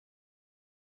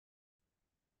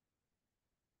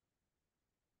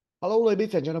Hello,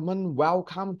 ladies and gentlemen.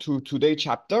 Welcome to today's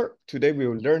chapter. Today we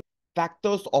will learn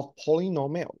factors of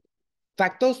polynomial.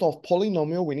 Factors of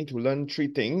polynomial, we need to learn three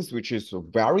things, which is a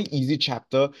very easy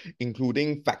chapter,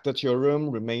 including factor theorem,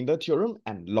 remainder theorem,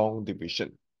 and long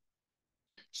division.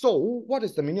 So what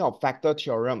is the meaning of factor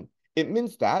theorem? It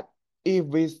means that if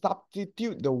we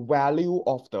substitute the value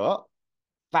of the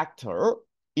factor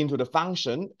into the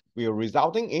function, we are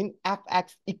resulting in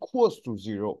fx equals to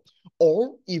 0.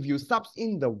 Or if you sub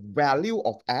in the value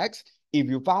of x, if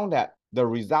you found that the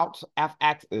result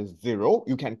fx is 0,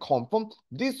 you can confirm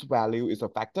this value is a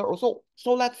factor also.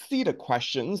 So let's see the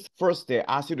questions. First, they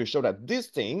ask you to show that this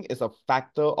thing is a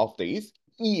factor of this.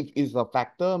 If it's a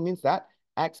factor, means that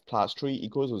x plus 3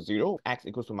 equals to 0, x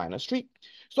equals to minus 3.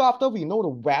 So after we know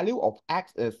the value of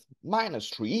x is minus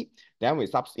 3, then we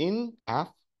sub in f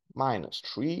minus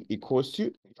 3 equals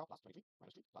to,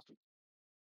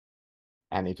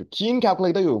 and if you key in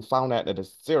calculator, you will find that it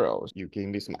is 0. You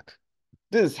gain this mark.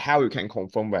 This is how you can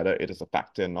confirm whether it is a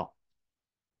factor or not.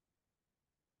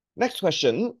 Next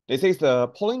question, they say the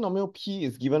polynomial p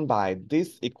is given by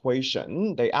this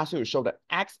equation. They ask you to show that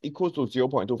x equals to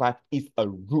 0.25 is a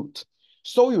root.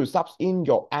 So you sub in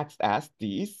your x as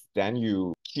this, then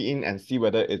you key in and see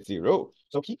whether it's 0.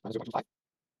 So key 0.25.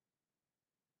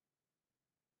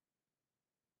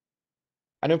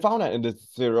 And then found that it is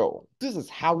 0. This is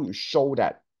how you show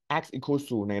that x equals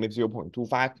to negative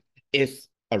 0.25 is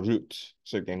a root.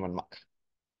 So you gain 1 mark.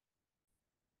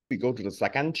 We go to the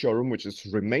second theorem, which is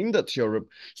remainder theorem.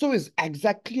 So it's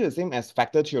exactly the same as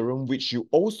factor theorem, which you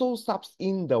also sub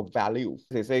in the value.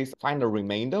 It says find the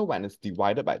remainder when it's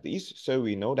divided by this. So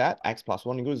we know that x plus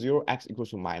 1 equals 0, x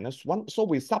equals to minus 1. So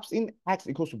we sub in x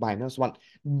equals to minus 1.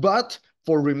 But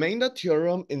for remainder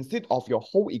theorem, instead of your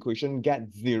whole equation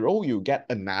get 0, you get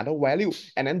another value.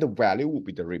 And then the value will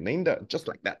be the remainder, just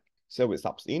like that. So we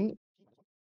sub in.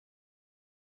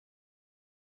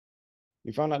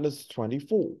 We found out this is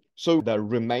 24. So the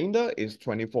remainder is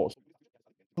 24.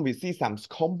 We see some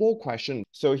combo question.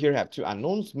 So here I have two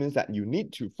unknowns, means that you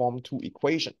need to form two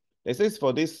equations. This is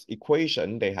for this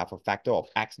equation, they have a factor of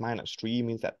x minus 3,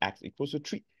 means that x equals to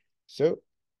 3. So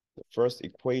the first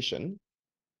equation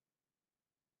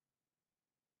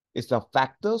is a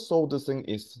factor, so this thing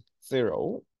is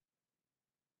 0.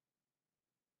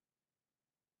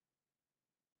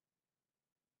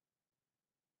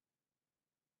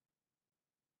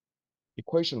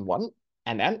 Equation 1,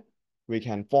 and then we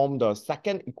can form the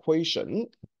second equation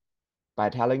by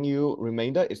telling you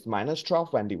remainder is minus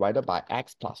 12 when divided by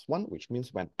x plus 1, which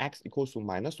means when x equals to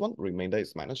minus 1, remainder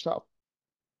is minus 12.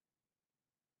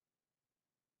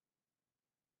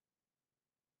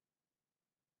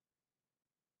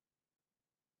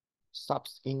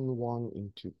 Subs in 1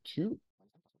 into 2.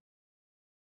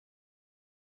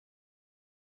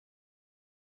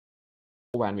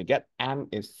 When we get m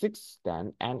is 6,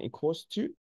 then n equals to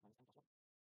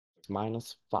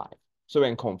minus 5. So we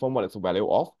can confirm what is the value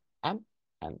of m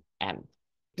and n.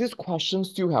 This question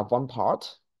still have one part.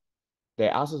 They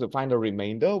ask us to find the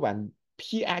remainder when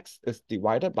px is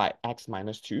divided by x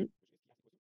minus 2.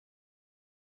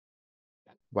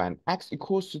 When x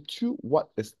equals to 2, what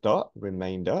is the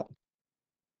remainder?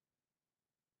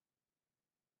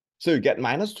 So you get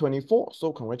minus 24.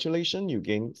 So congratulations, you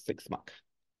gain 6 marks.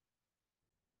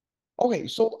 Okay,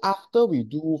 so after we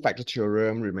do factor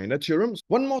theorem, remainder theorems,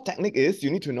 one more technique is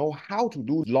you need to know how to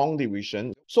do long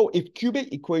division. So if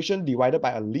cubic equation divided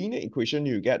by a linear equation,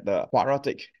 you get the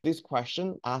quadratic. This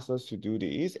question asks us to do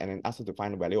this and then asks us to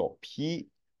find the value of p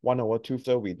 1 over 2.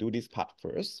 So we do this part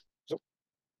first. So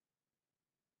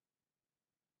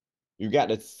you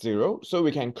get it's 0. So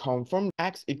we can confirm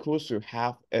x equals to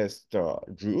half is the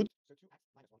root.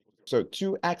 So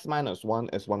 2x minus 1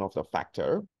 is one of the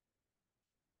factor.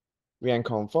 We can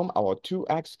confirm our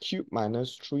 2x cubed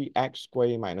minus 3x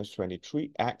squared minus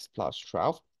 23x plus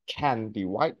 12 can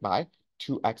divide by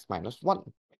 2x minus 1.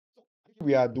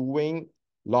 We are doing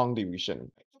long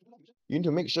division. You need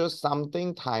to make sure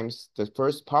something times the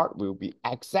first part will be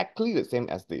exactly the same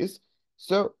as this.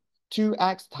 So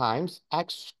 2x times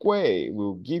x squared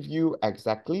will give you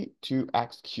exactly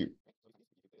 2x cubed.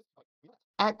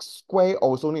 X squared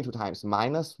also need to times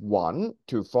minus 1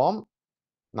 to form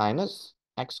minus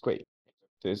x squared.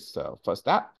 This first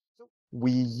step.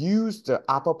 We use the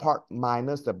upper part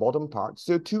minus the bottom part.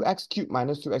 So 2x cubed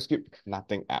minus 2x cubed,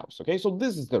 nothing else. Okay, so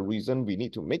this is the reason we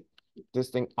need to make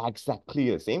this thing exactly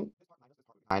the same.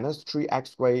 Minus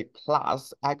 3x squared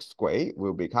plus x squared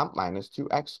will become minus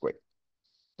 2x squared.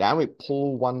 Then we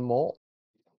pull one more.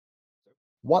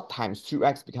 What times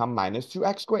 2x become minus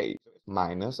 2x squared?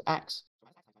 Minus x.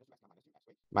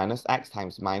 minus x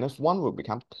times minus 1 will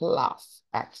become plus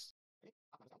x.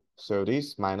 So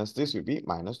this minus this will be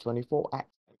minus 24x.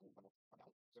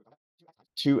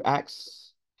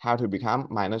 2x, how to become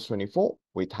minus 24?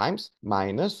 We times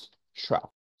minus 12.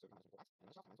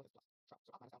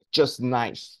 Just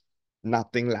nice.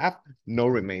 Nothing left, no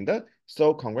remainder.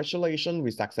 So congratulations,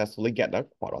 we successfully get the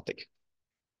quadratic.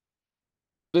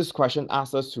 This question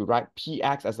asks us to write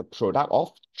Px as a product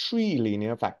of three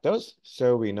linear factors.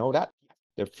 So we know that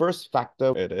the first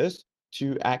factor it is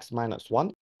 2x minus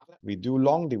 1. We do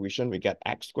long division, we get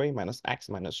x squared minus x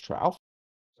minus 12.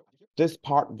 This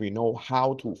part we know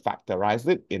how to factorize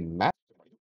it in math.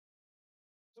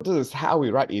 This is how we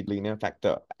write a linear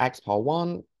factor, x power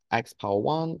 1, x power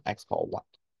 1, x power 1.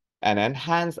 And then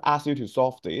hence ask you to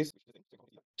solve this.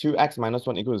 2x minus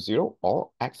 1 equals 0, or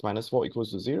x minus 4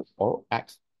 equals to 0, or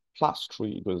x plus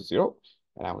 3 equals 0.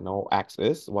 And I know x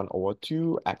is 1 over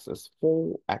 2, x is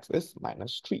 4, x is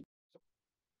minus 3.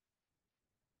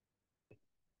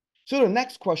 So the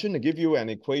next question, they give you an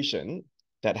equation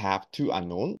that have two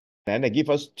unknown. Then they give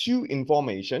us two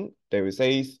information. They will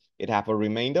say it have a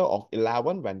remainder of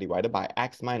 11 when divided by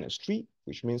x minus 3,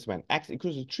 which means when x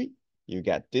equals to 3, you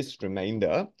get this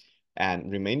remainder.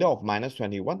 And remainder of minus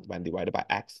 21 when divided by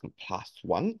x plus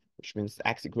 1, which means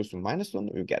x equals to minus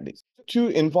 1, you get this. Two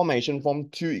information from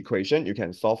two equations, you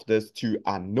can solve this two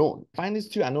unknown. Find these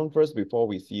two unknown first before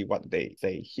we see what they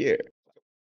say here.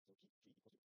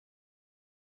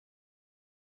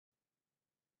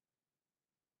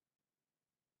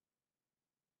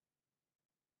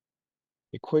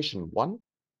 Equation 1.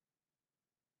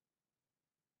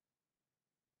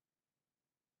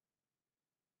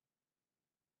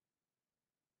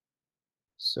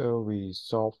 So we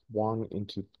solve 1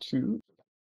 into 2.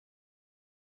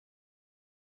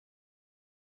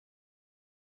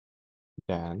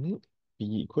 Then b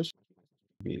equals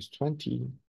b is 20.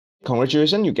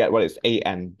 Congratulations, you get what is a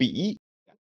and b.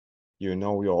 You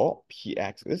know your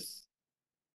px is.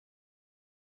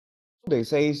 They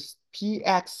say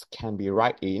px can be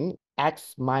write in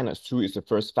x minus 2 is the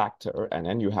first factor, and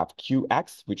then you have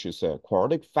qx, which is a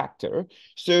quadratic factor.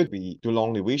 So we do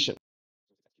long division.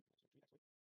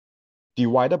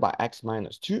 Divided by x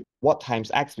minus 2. What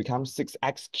times x becomes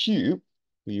 6x cubed?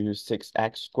 We use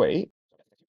 6x squared.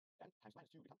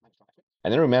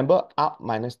 And then remember, up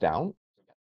minus down.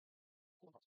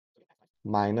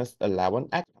 Minus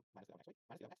 11x.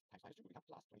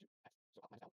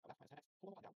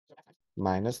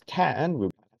 Minus 10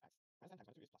 will.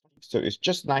 So it's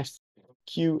just nice.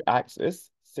 Qx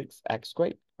is 6x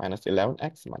squared minus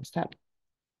 11x minus 10.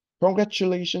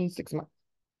 Congratulations, 6 marks.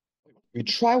 We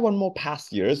try one more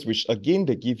past years, which again,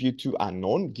 they give you two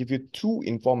unknown, give you two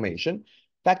information.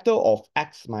 Factor of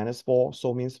x minus 4,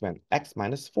 so means when x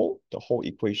minus 4, the whole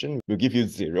equation will give you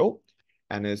 0.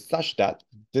 And it's such that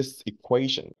this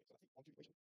equation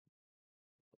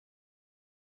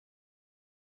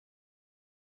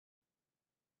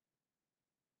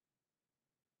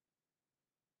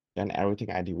then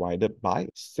everything I divided by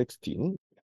 16.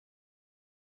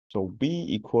 So b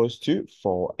equals to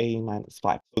 4a minus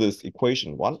 5. So this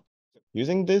equation 1.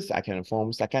 Using this, I can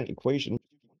form second equation.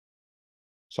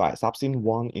 So I substitute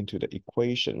 1 into the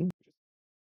equation.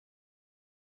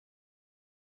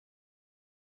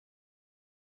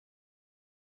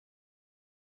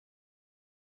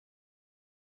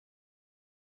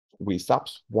 We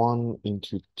subs 1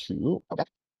 into 2. Okay.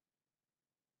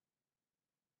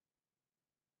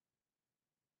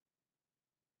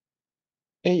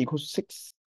 A equals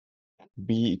 6.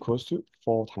 B equals to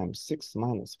 4 times 6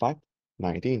 minus 5,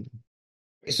 19.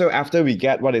 So after we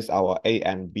get what is our A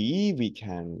and B, we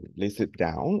can list it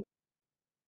down.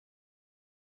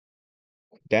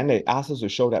 Then they ask us to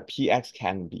show that Px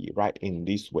can be right in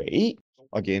this way.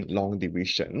 Again, long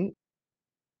division.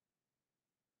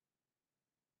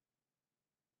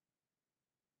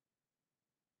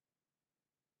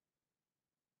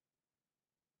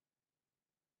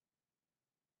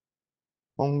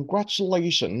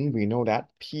 Congratulations, we know that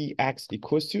Px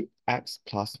equals to x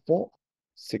plus 4,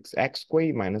 6x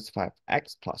squared minus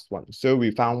 5x plus 1. So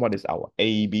we found what is our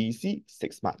ABC,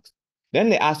 6 marks. Then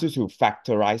they ask you to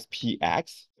factorize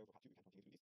Px.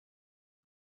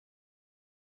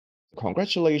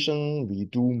 Congratulations, we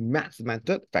do math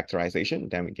method factorization,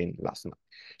 then we gain last mark.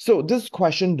 So this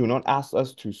question do not ask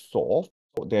us to solve.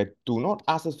 They do not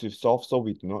ask us to solve, so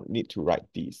we do not need to write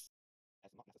these.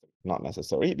 Not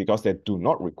necessary, because they do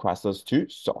not request us to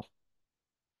solve.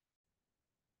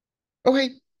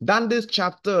 Okay, done this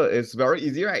chapter. It's very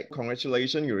easy, right?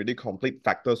 Congratulations, you already complete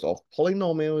factors of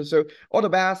polynomials. So all the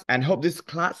best and hope this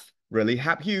class really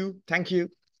help you. Thank you.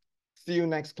 See you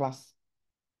next class.